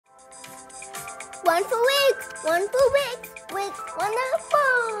One for wigs. One for wigs. Wigs.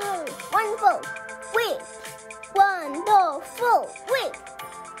 Wonderful. Wonderful. Wigs. Wonderful. Wigs.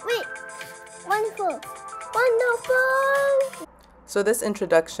 Wigs. Wonderful. Wonderful. So this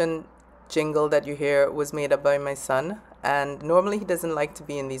introduction jingle that you hear was made up by my son, and normally he doesn't like to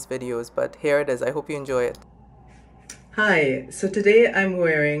be in these videos, but here it is. I hope you enjoy it. Hi, so today I'm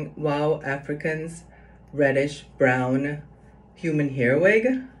wearing Wow African's reddish brown human hair wig,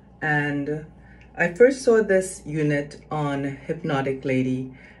 and I first saw this unit on Hypnotic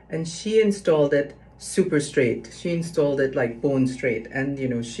Lady, and she installed it super straight. She installed it like bone straight, and you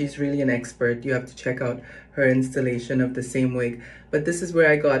know, she's really an expert. You have to check out her installation of the same wig. But this is where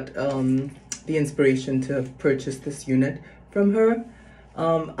I got the inspiration to purchase this unit from her.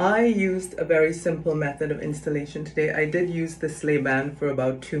 I used a very simple method of installation today. I did use the sleigh band for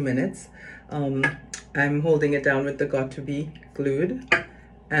about 2 minutes. I'm holding it down with the Got To Be glued,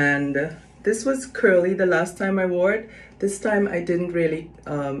 and this was curly the last time I wore it. This time I didn't really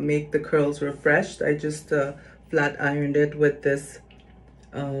make the curls refreshed. I just flat ironed it with this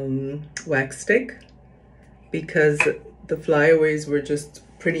wax stick because the flyaways were just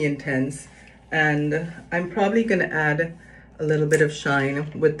pretty intense. And I'm probably gonna add a little bit of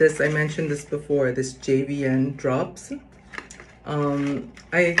shine with this. I mentioned this before, this JVN drops.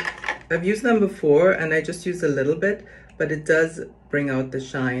 I've used them before and I just use a little bit, but it does bring out the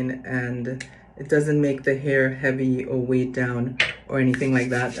shine and it doesn't make the hair heavy or weighed down or anything like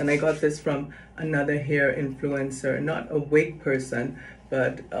that. And I got this from another hair influencer, not a wig person,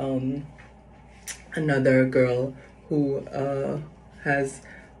 but another girl who has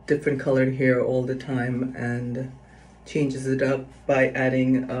different colored hair all the time and changes it up by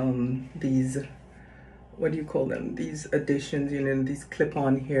adding these, what do you call them, these additions, you know, these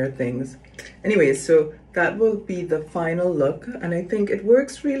clip-on hair things. Anyway, so that will be the final look, and I think it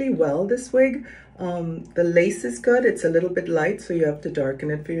works really well, this wig. The lace is good. It's a little bit light, so you have to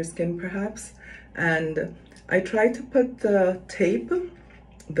darken it for your skin perhaps. And I tried to put the tape,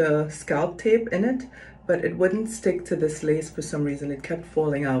 the scalp tape in it, but it wouldn't stick to this lace for some reason. It kept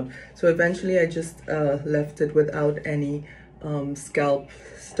falling out. So eventually I just left it without any scalp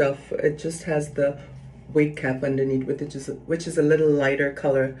stuff. It just has the wig cap underneath, which is a little lighter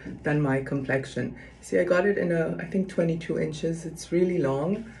color than my complexion. See, I got it in I think 22 inches. It's really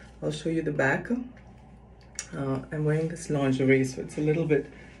long. I'll show you the back. I'm wearing this lingerie, so it's a little bit,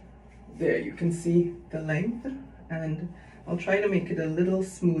 there you can see the length, and I'll try to make it a little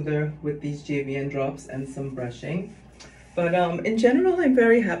smoother with these JVN drops and some brushing. But in general, I'm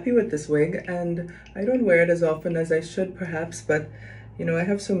very happy with this wig, and I don't wear it as often as I should perhaps, but you know, I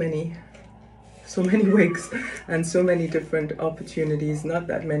have so many wigs and so many different opportunities, not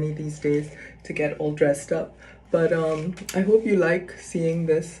that many these days, to get all dressed up. But I hope you like seeing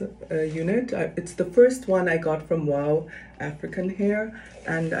this unit. It's the first one I got from Wow African Hair,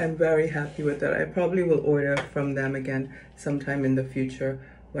 and I'm very happy with it. I probably will order from them again sometime in the future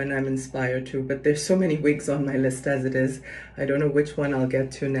when I'm inspired to, but there's so many wigs on my list as it is. I don't know which one I'll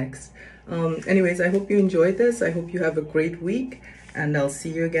get to next. Anyways, I hope you enjoyed this. I hope you have a great week, and I'll see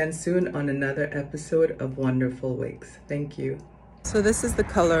you again soon on another episode of Wonderful Wigs. Thank you. So this is the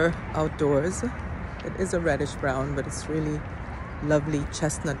color outdoors. It is a reddish brown, but it's really lovely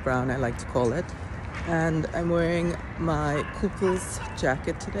chestnut brown, I like to call it. And I'm wearing my Kooples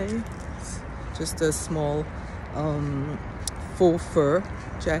jacket today. It's just a small faux fur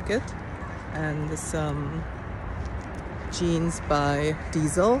jacket, and some jeans by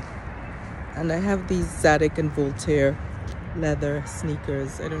Diesel. And I have these Zadig and Voltaire leather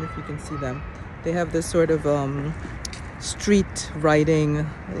sneakers. I don't know if you can see them. They have this sort of street writing,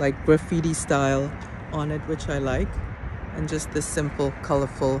 like graffiti style on it, which I like. And just this simple,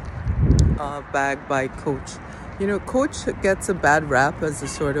 colorful bag by Coach. You know, Coach gets a bad rap as a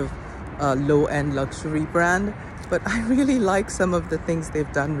sort of low-end luxury brand, but I really like some of the things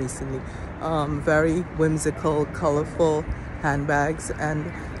they've done recently. Very whimsical, colorful handbags,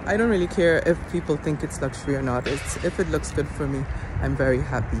 and I don't really care if people think it's luxury or not. If it looks good for me, I'm very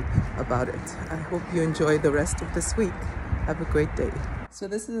happy about it. I hope you enjoy the rest of this week. Have a great day. So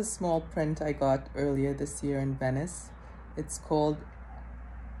this is a small print I got earlier this year in Venice. It's called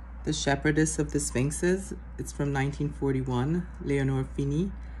The Shepherdess of the Sphinxes. It's from 1941, Leonore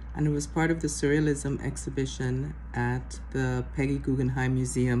Fini, and it was part of the Surrealism exhibition at the Peggy Guggenheim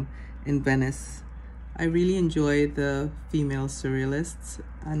Museum in Venice. I really enjoy the female surrealists,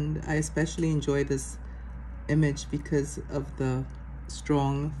 and I especially enjoy this image because of the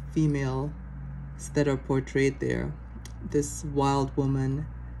strong females that are portrayed there. This wild woman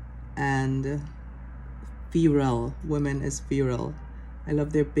and feral, women is feral, I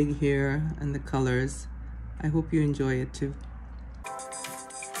love their big hair and the colors. I hope you enjoy it too.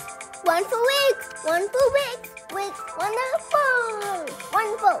 One for wigs, one for wigs, wigs, wonderful,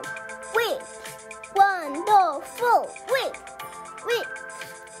 wonderful, wigs, wonderful, wigs,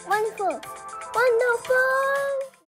 wigs, wonderful, wonderful.